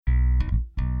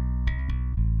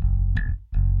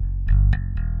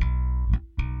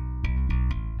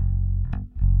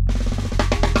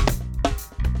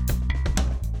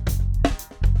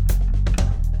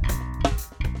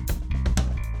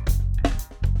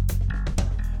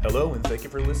Hello, and thank you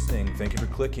for listening. Thank you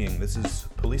for clicking. This is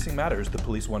Policing Matters, the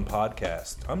Police One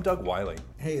podcast. I'm Doug Wiley.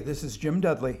 Hey, this is Jim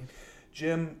Dudley.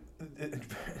 Jim,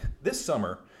 this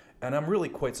summer, and I'm really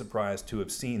quite surprised to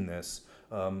have seen this,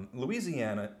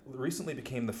 Louisiana recently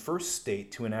became the first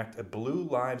state to enact a Blue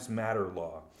Lives Matter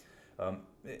law,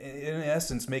 in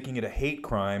essence making it a hate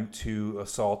crime to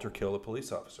assault or kill a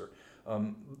police officer.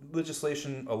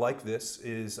 Legislation like this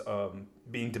is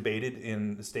being debated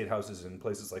in the state houses in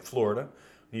places like Florida,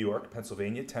 New York,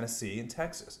 Pennsylvania, Tennessee, and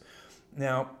Texas.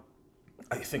 Now,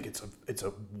 I think it's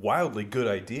a wildly good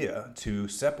idea to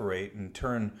separate and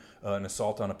turn an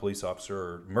assault on a police officer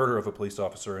or murder of a police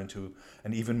officer into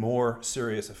an even more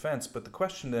serious offense. But the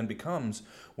question then becomes,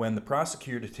 when the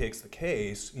prosecutor takes the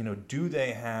case,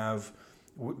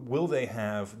 will they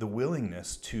have the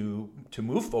willingness to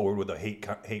move forward with a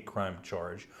hate crime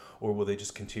charge, or will they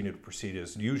just continue to proceed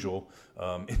as usual?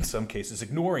 In some cases,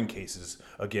 ignoring cases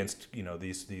against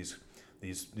these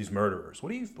murderers. What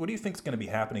do you think is going to be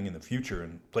happening in the future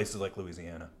in places like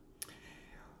Louisiana?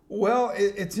 Well,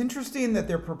 it's interesting that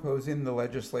they're proposing the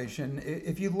legislation.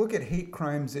 If you look at hate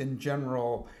crimes in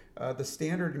general, the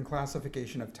standard and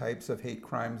classification of types of hate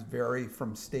crimes vary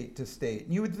from state to state.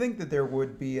 And you would think that there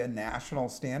would be a national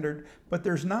standard, but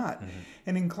there's not. Mm-hmm.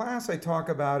 And in class, I talk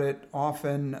about it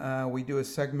often. We do a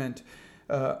segment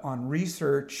on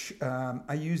research.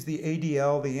 I use the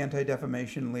ADL, the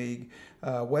Anti-Defamation League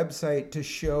website, to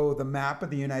show the map of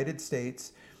the United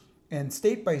States, and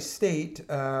state by state,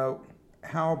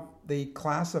 how they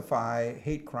classify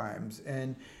hate crimes.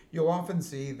 And you'll often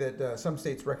see that some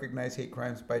states recognize hate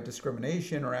crimes by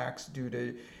discrimination or acts due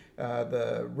to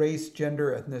the race,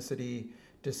 gender, ethnicity,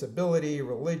 disability,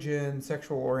 religion,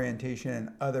 sexual orientation, and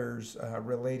others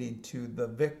relating to the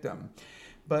victim.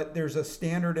 But there's a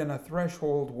standard and a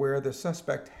threshold where the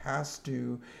suspect has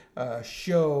to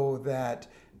show that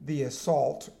the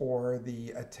assault or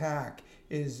the attack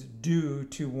is due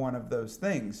to one of those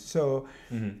things. So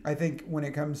I think when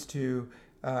it comes to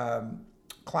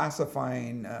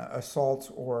classifying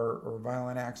assaults or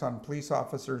violent acts on police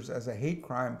officers as a hate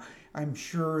crime, I'm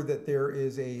sure that there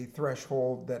is a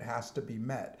threshold that has to be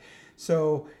met.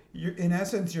 So in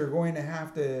essence, you're going to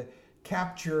have to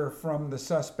capture from the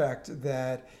suspect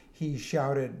that he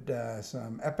shouted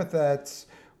some epithets,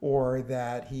 or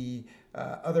that he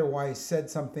otherwise said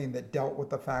something that dealt with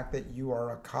the fact that you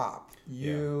are a cop.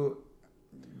 You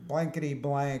blankety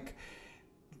blank,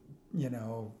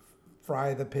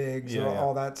 fry the pigs,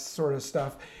 all that sort of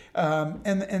stuff.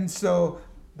 And so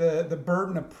the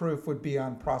burden of proof would be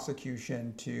on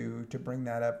prosecution to bring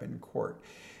that up in court.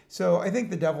 So I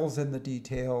think the devil's in the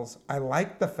details. I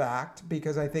like the fact,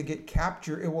 because I think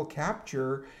it will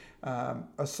capture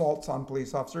assaults on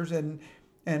police officers, and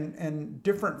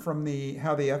different from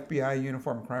how the FBI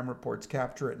uniform crime reports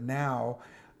capture it now.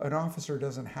 An officer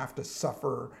doesn't have to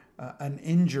suffer an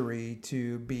injury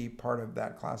to be part of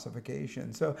that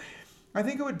classification. So I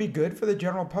think it would be good for the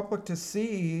general public to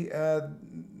see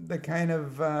the kind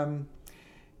of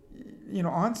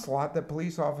onslaught that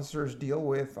police officers deal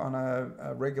with on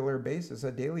a regular basis,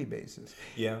 a daily basis.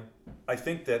 Yeah, I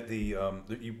think that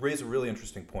you raise a really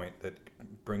interesting point that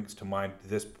brings to mind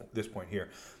this point here.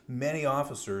 Many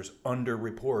officers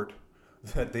underreport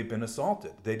that they've been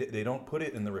assaulted. They don't put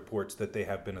it in the reports that they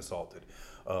have been assaulted.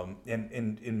 And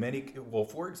in many,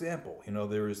 for example,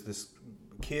 there is this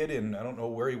kid in, I don't know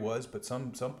where he was, but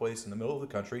some place in the middle of the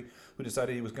country, who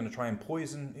decided he was going to try and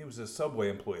he was a Subway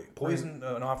employee, poison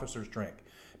an officer's drink.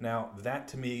 Now, that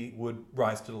to me would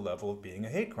rise to the level of being a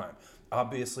hate crime.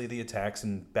 Obviously, the attacks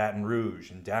in Baton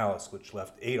Rouge and Dallas, which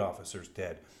left 8 officers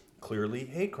dead, clearly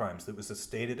hate crimes. There was a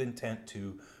stated intent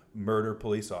to murder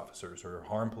police officers or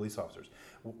harm police officers.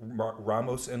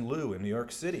 Ramos and Liu in New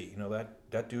York City,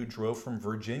 that dude drove from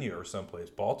Virginia or someplace,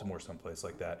 Baltimore, someplace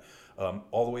like that,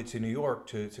 all the way to New York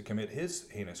to commit his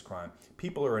heinous crime.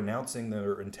 People are announcing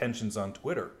their intentions on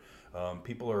Twitter.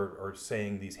 People are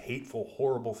saying these hateful,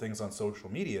 horrible things on social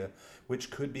media,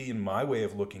 which could be, in my way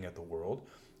of looking at the world,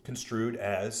 construed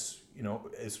as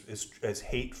as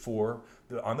hate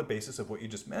on the basis of what you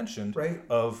just mentioned, right?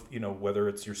 Of whether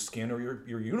it's your skin or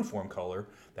your uniform color,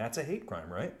 that's a hate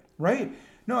crime, right? Right.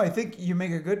 No, I think you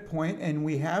make a good point, and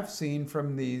we have seen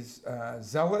from these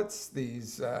zealots,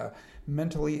 these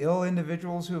mentally ill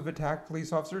individuals who have attacked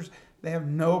police officers, they have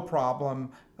no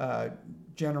problem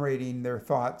generating their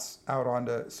thoughts out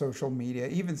onto social media,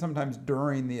 even sometimes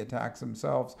during the attacks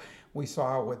themselves. We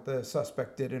saw what the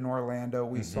suspect did in Orlando.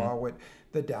 We saw what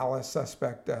the Dallas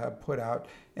suspect put out,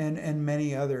 and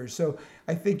many others. So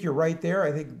I think you're right there.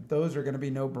 I think those are going to be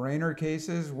no-brainer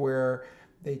cases where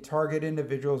they target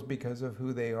individuals because of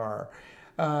who they are.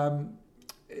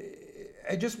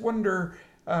 I just wonder.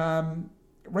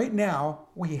 Right now,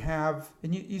 we have,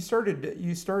 and you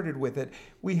started with it.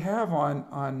 We have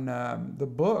on the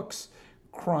books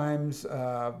crimes,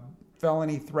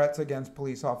 felony threats against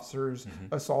police officers,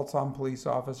 assaults on police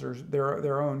officers,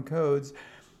 their own codes,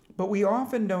 but we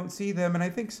often don't see them. And I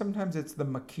think sometimes it's the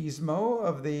machismo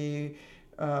of the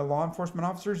law enforcement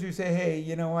officers who say, "Hey,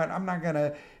 you know what? I'm not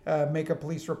gonna make a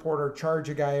police report or charge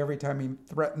a guy every time he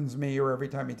threatens me or every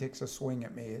time he takes a swing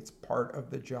at me. It's part of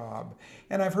the job."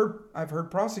 And I've heard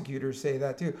prosecutors say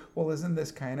that too. Well, isn't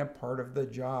this kind of part of the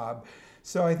job?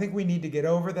 So I think we need to get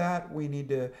over that. We need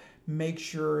to make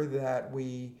sure that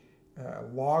we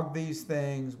log these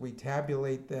things, we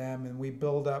tabulate them, and we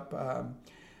build up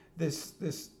this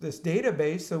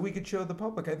database so we could show the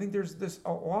public. I think there's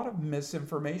a lot of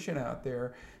misinformation out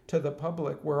there to the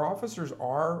public where officers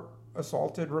are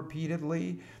assaulted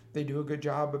repeatedly. They do a good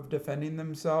job of defending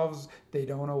themselves. They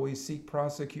don't always seek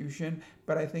prosecution,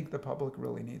 but I think the public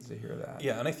really needs to hear that.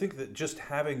 Yeah, and I think that just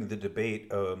having the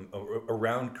debate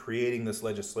around creating this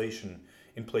legislation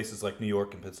in places like New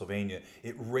York and Pennsylvania,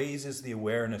 it raises the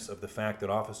awareness of the fact that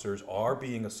officers are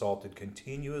being assaulted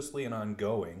continuously and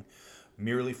ongoing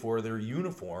merely for their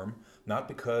uniform, not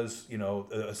because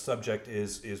a subject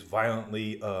is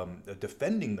violently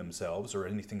defending themselves or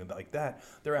anything like that.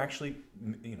 They're actually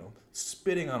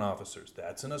spitting on officers.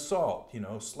 That's an assault.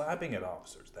 Slapping at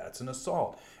officers. That's an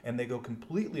assault, and they go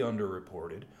completely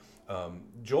underreported.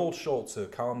 Joel Schultz, a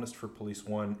columnist for Police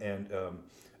One and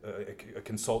a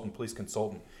police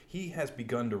consultant, he has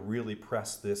begun to really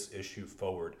press this issue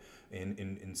forward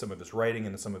in some of his writing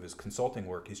and in some of his consulting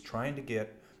work. He's trying to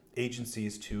get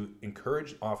agencies to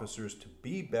encourage officers to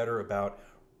be better about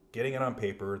getting it on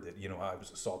paper that, I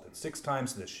was assaulted 6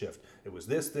 times this shift. It was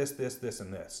this,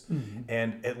 and this. Mm-hmm.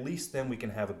 And at least then we can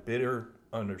have a better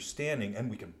understanding and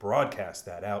we can broadcast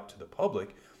that out to the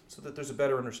public so that there's a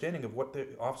better understanding of what the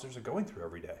officers are going through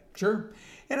every day. Sure.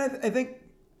 And I think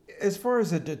as far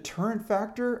as a deterrent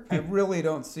factor, I really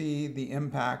don't see the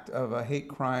impact of a hate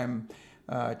crime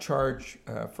charge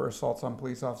for assaults on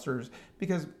police officers,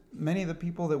 because many of the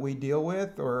people that we deal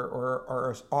with or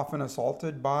are often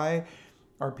assaulted by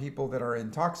are people that are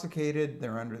intoxicated,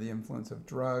 they're under the influence of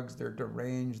drugs, they're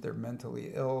deranged, they're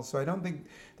mentally ill. So I don't think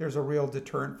there's a real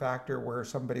deterrent factor where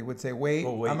somebody would say, wait,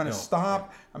 I'm going to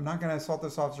stop. I'm not going to assault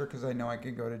this officer because I know I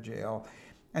can go to jail.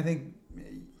 I think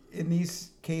in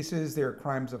these cases, they're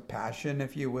crimes of passion,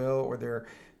 if you will, or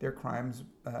they're crimes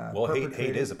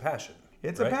hate is a passion.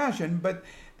 It's right? A passion, but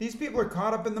these people are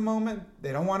caught up in the moment.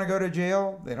 They don't want to go to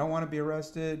jail. They don't want to be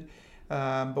arrested.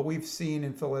 But we've seen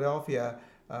in Philadelphia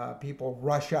people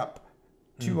rush up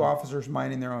to officers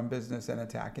minding their own business and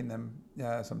attacking them,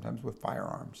 sometimes with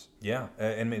firearms. Yeah,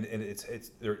 I mean,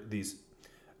 it's there are these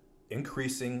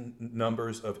increasing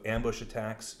numbers of ambush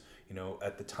attacks.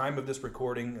 At the time of this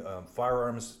recording,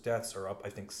 firearms deaths are up, I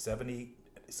think,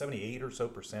 78 or so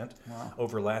 %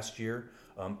 over last year.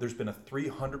 There's been a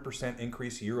 300%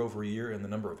 increase year over year in the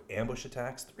number of ambush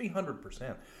attacks,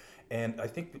 300%. And I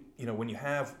think, when you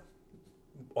have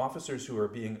officers who are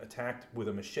being attacked with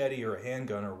a machete or a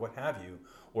handgun or what have you,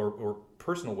 or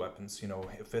personal weapons,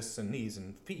 fists and knees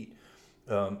and feet,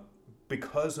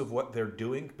 because of what they're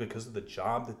doing, because of the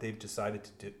job that they've decided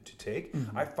to take,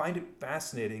 I find it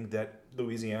fascinating that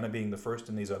Louisiana, being the first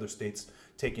in these other states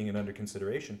taking it under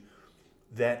consideration,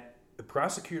 that the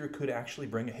prosecutor could actually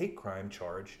bring a hate crime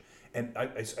charge. And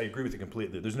I agree with you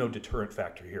completely. There's no deterrent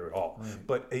factor here at all. Right.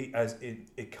 But as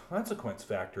a consequence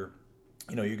factor,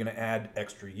 you're going to add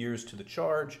extra years to the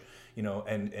charge,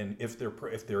 and if they're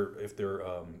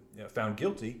found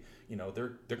guilty,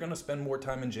 they're going to spend more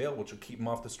time in jail, which will keep them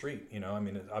off the street.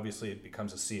 Obviously it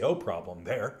becomes a CO problem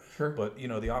there. Sure. But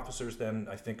the officers then,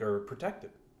 I think, are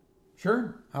protected.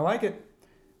 Sure, I like it.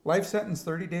 Life sentence,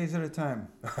 30 days at a time.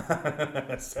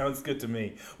 Sounds good to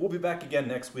me. We'll be back again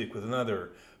next week with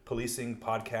another policing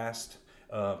podcast,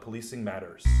 Policing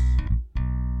Matters.